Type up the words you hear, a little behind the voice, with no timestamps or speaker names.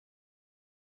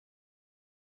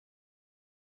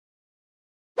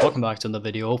Welcome back to the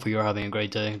video. Hopefully you're having a great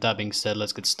day. That being said,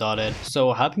 let's get started.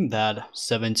 So having that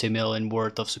 70 million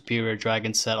worth of superior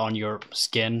dragon set on your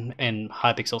skin in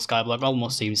Hypixel Skyblock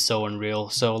almost seems so unreal.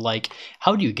 So like,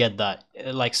 how do you get that?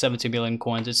 Like 70 million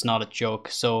coins, it's not a joke.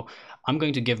 So I'm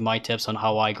going to give my tips on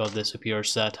how I got this superior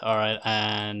set. Alright,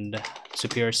 and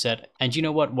superior set. And you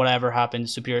know what? Whatever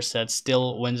happens, superior set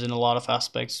still wins in a lot of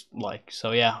aspects.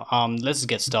 So yeah, let's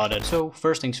get started. So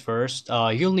first things first,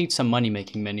 you'll need some money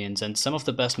making minions, and some of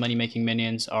the best money making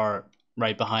minions are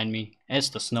right behind me. It's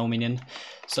the snow minion.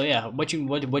 So yeah, what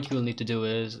you'll need to do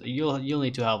is you'll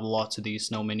need to have lots of these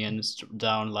snow minions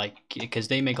down, like, because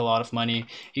they make a lot of money.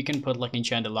 You can put like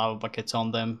enchanted lava buckets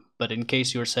on them, but in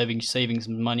case you're saving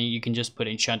some money, you can just put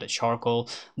enchanted charcoal.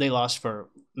 They last for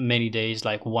many days,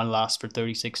 like one lasts for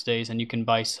 36 days, and you can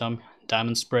buy some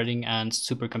diamond spreading and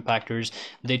super compactors.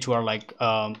 They too are like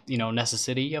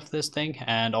necessity of this thing,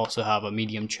 and also have a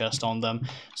medium chest on them.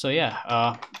 So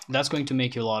yeah, that's going to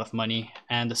make you a lot of money.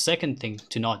 And the second thing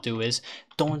to not do is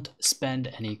don't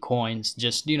spend any coins.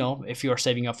 Just, if you're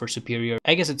saving up for superior,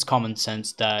 I guess it's common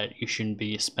sense that you shouldn't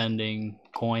be spending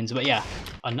coins. But yeah,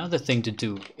 another thing to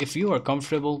do, if you are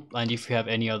comfortable and if you have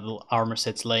any other armor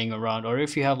sets laying around, or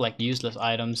if you have like useless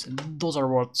items, those are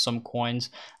worth some coins,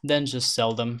 then just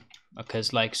sell them.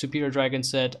 Because like superior dragon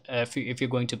set, if you're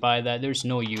going to buy that, there's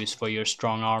no use for your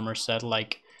strong armor set.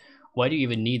 Like, why do you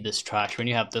even need this trash when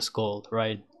you have this gold,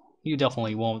 right? You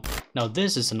definitely won't. Now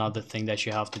this is another thing that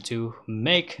you have to do: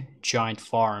 make giant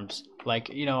farms.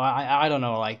 Like, I don't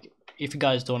know, like, if you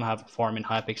guys don't have a farm in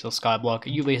Hypixel Skyblock,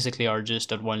 you basically are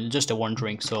just a one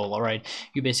drink soul. All right,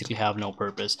 you basically have no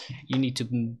purpose. You need to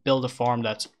build a farm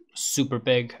that's super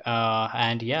big,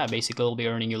 and yeah, basically it'll be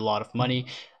earning you a lot of money.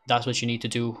 That's what you need to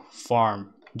do.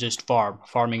 Farm. Just farm.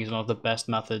 Farming is one of the best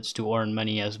methods to earn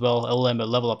money as well. It'll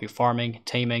level up your farming,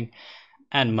 taming,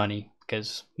 and money.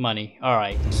 Because money.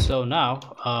 Alright, so now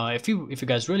if you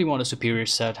guys really want a superior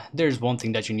set, there's one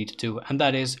thing that you need to do, and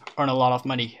that is earn a lot of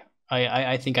money.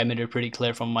 I think I made it pretty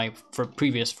clear from my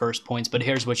previous first points, but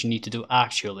here's what you need to do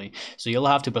actually. So you'll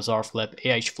have to bazaar flip,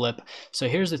 flip. So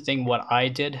here's the thing what I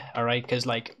did, alright, because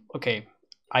like, okay,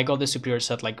 I got this superior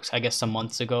set like I guess some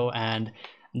months ago, and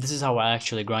this is how I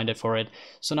actually grinded for it.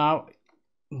 So now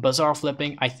bazaar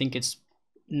flipping, I think it's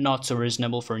not so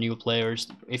reasonable for new players.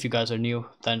 If you guys are new,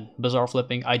 then bazaar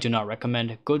flipping I do not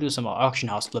recommend. Go do some auction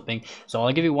house flipping. So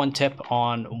I'll give you one tip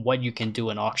on what you can do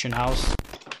in auction house.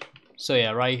 So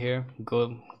yeah, right here,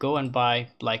 go and buy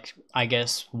like, I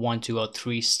guess 1, 2, or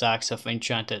 3 stacks of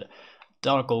enchanted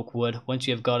dark oak wood. Once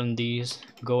you have gotten these,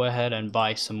 go ahead and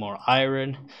buy some more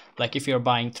iron. Like if you're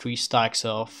buying 3 stacks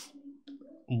of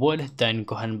wood, then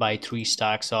go ahead and buy 3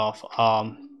 stacks of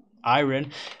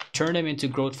iron. Turn them into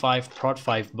growth 5 prot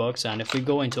 5 books. And if we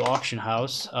go into auction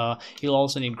house, you'll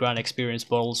also need grand experience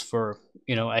bottles for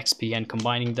XP and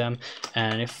combining them.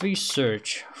 And if we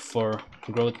search for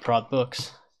growth prot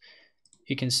books,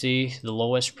 you can see the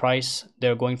lowest price,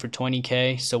 they're going for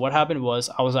 20k. So what happened was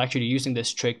I was actually using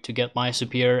this trick to get my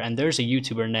superior, and there's a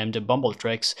YouTuber named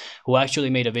BumbleTricks who actually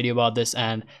made a video about this,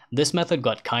 and this method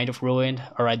got kind of ruined.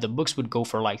 Alright, the books would go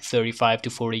for like 35 to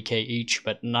 40k each,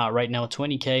 but not right now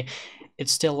 20k.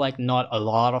 It's still like not a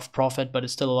lot of profit, but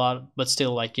it's still a lot, but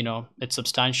still like, it's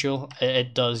substantial.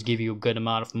 It does give you a good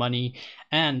amount of money,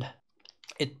 and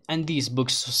these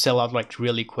books sell out like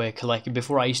really quick. Like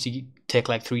before, I used to take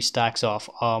like 3 stacks of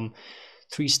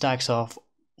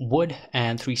wood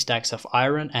and 3 stacks of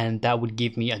iron, and that would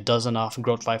give me a dozen of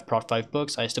growth 5 prot 5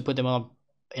 books. I used to put them up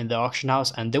in the auction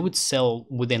house, and they would sell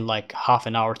within like half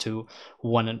an hour to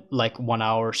 1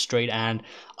 hour straight, and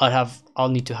I'll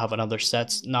need to have another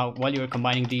sets. Now while you're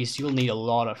combining these, you'll need a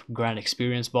lot of grand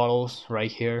experience bottles right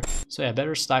here. So yeah,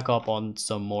 better stack up on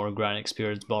some more grand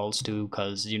experience bottles too,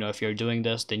 because if you're doing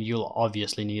this, then you'll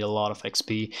obviously need a lot of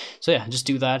XP. So yeah, just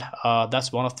do that.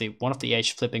 That's one of the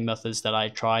edge flipping methods that I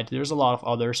tried. There's a lot of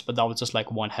others, but that was just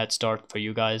like one head start for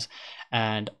you guys.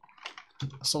 And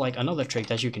so like another trick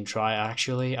that you can try,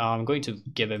 actually, I'm going to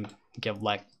give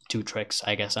like 2 tricks,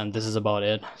 I guess, and this is about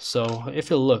it. So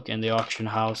if you look in the auction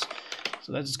house,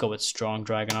 so let's just go with strong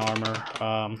dragon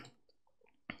armor.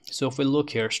 So if we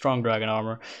look here, strong dragon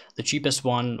armor, the cheapest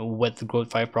one with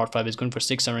growth 5 prot 5 is going for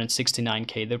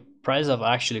 669k. The price have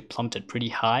actually plummeted pretty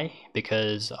high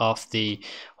because of the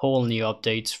whole new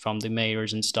updates from the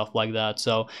mayors and stuff like that.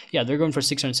 So yeah, they're going for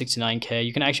 669k.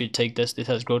 You can actually take this. This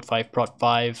has growth 5 prot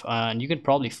 5, and you can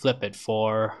probably flip it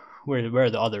for where are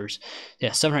the others?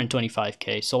 Yeah,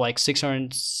 725k. So like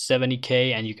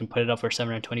 670k, and you can put it up for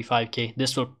 725k.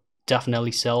 This will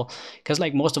definitely sell, because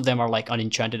like most of them are like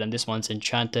unenchanted, and this one's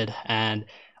enchanted, and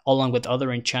along with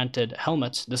other enchanted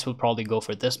helmets, this will probably go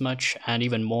for this much and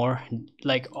even more.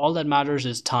 Like, all that matters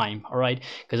is time, all right?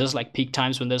 Because there's like peak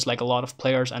times when there's like a lot of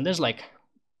players, and there's like,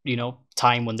 you know,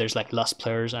 time when there's like less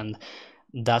players, and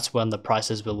that's when the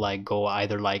prices will like go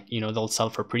either like, you know, they'll sell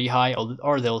for pretty high,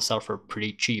 or they'll sell for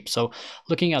pretty cheap. So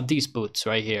looking at these boots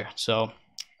right here, so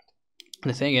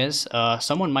the thing is,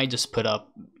 someone might just put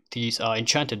up these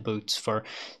enchanted boots for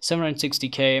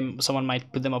 760k, someone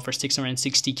might put them up for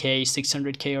 660k,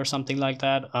 600k, or something like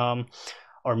that,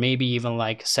 or maybe even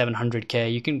like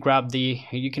 700k. You can grab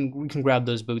you can grab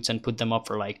those boots and put them up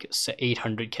for like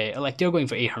 800k. Like, they're going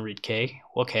for 800k.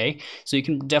 Okay, so you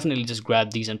can definitely just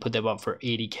grab these and put them up for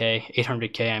 80k,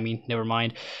 800k, I mean, never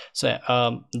mind. So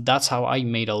that's how I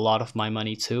made a lot of my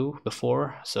money too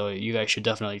before, so you guys should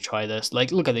definitely try this.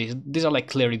 Like, look at these are like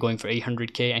clearly going for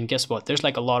 800k, and guess what, there's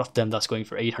like a lot of them that's going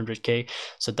for 800k.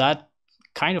 So that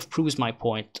kind of proves my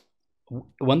point.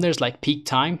 When there's like peak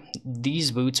time,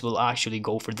 these boots will actually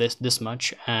go for this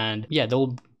much, and yeah,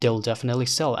 they'll definitely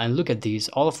sell. And look at these,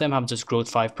 all of them have just growth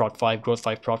 5 prot 5, growth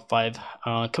 5 prot 5.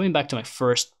 Coming back to my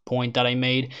first point that I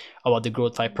made about the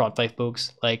growth 5 prot 5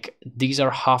 books, like, these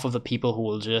are half of the people who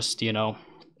will just, you know,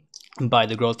 buy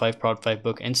the growth 5 prot 5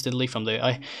 book instantly from the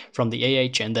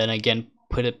AH, and then again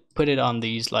put it on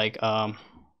these like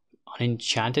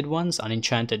unenchanted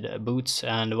boots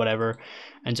and whatever,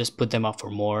 and just put them up for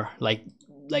more. Like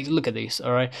look at these,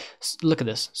 all right, look at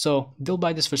this. So they'll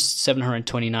buy this for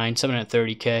 729,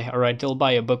 730k, all right, they'll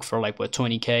buy a book for like what,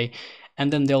 20k,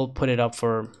 and then they'll put it up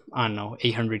for, I don't know,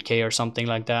 800k or something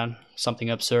like that, something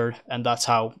absurd. And that's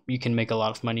how you can make a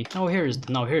lot of money. Now here's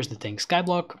the thing,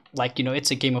 Skyblock, like, you know,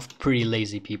 it's a game of pretty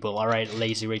lazy people, all right,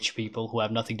 lazy rich people who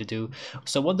have nothing to do.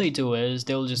 So what they do is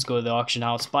they'll just go to the auction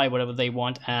house, buy whatever they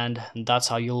want, and that's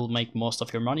how you'll make most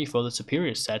of your money for the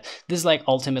superior set. This is like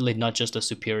ultimately not just a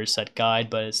superior set guide,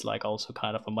 but it's like also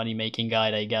kind of a money making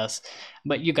guide, I guess.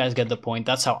 But you guys get the point.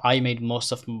 That's how I made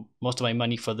most of my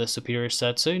money for the superior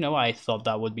set. So, you know, I thought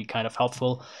that would be kind of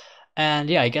helpful. And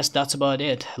yeah, I guess that's about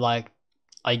it. Like,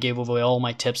 I gave away all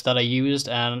my tips that I used,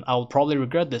 and I'll probably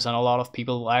regret this, and a lot of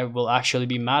people will actually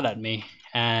be mad at me,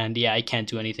 and yeah, I can't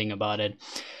do anything about it.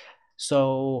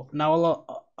 So now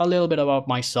a little bit about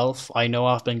myself. I know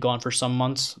I've been gone for some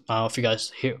months. If you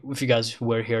guys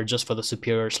were here just for the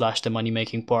superior / the money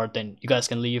making part, then you guys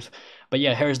can leave. But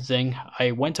yeah, here's the thing.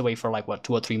 I went away for like what,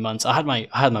 2 or 3 months. I had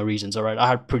my reasons, all right. I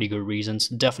had pretty good reasons.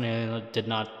 Definitely did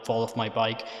not fall off my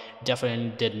bike.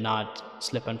 Definitely did not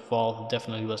slip and fall.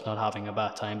 Definitely was not having a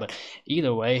bad time. But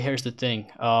either way, here's the thing.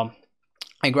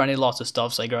 I grinded lots of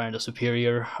stuff. So I grinded a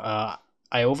superior.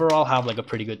 I overall have like a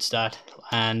pretty good stat,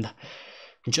 and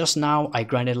just now I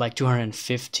grinded like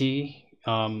 250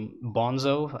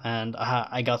 bonzo, and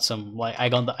I got some, like, I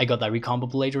got that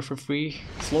recombobulator for free.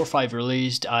 Floor 5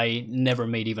 released. I never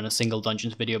made even a single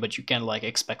dungeons video, but you can like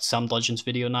expect some dungeons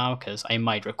video now, because I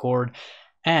might record.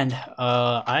 And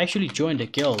I actually joined a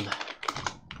guild,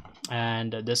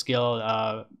 and this guild,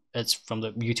 it's from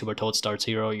the YouTuber Toad Starts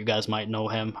Hero. You guys might know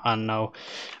him, I don't know,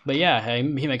 but yeah,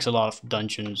 he makes a lot of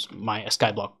dungeons, my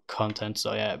Skyblock content.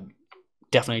 So yeah,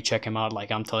 definitely check him out.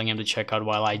 Like, I'm telling him to check out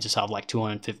while I just have like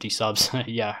 250 subs.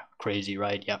 Yeah, crazy,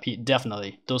 right? Yeah,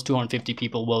 definitely those 250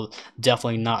 people will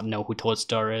definitely not know who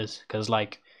Toadstar is, because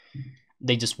like,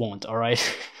 they just won't, all right.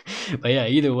 But yeah,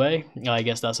 either way, I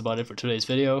guess that's about it for today's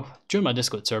video. Join my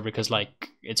Discord server, because like,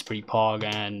 it's pretty pog.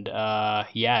 And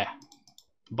yeah,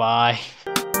 bye.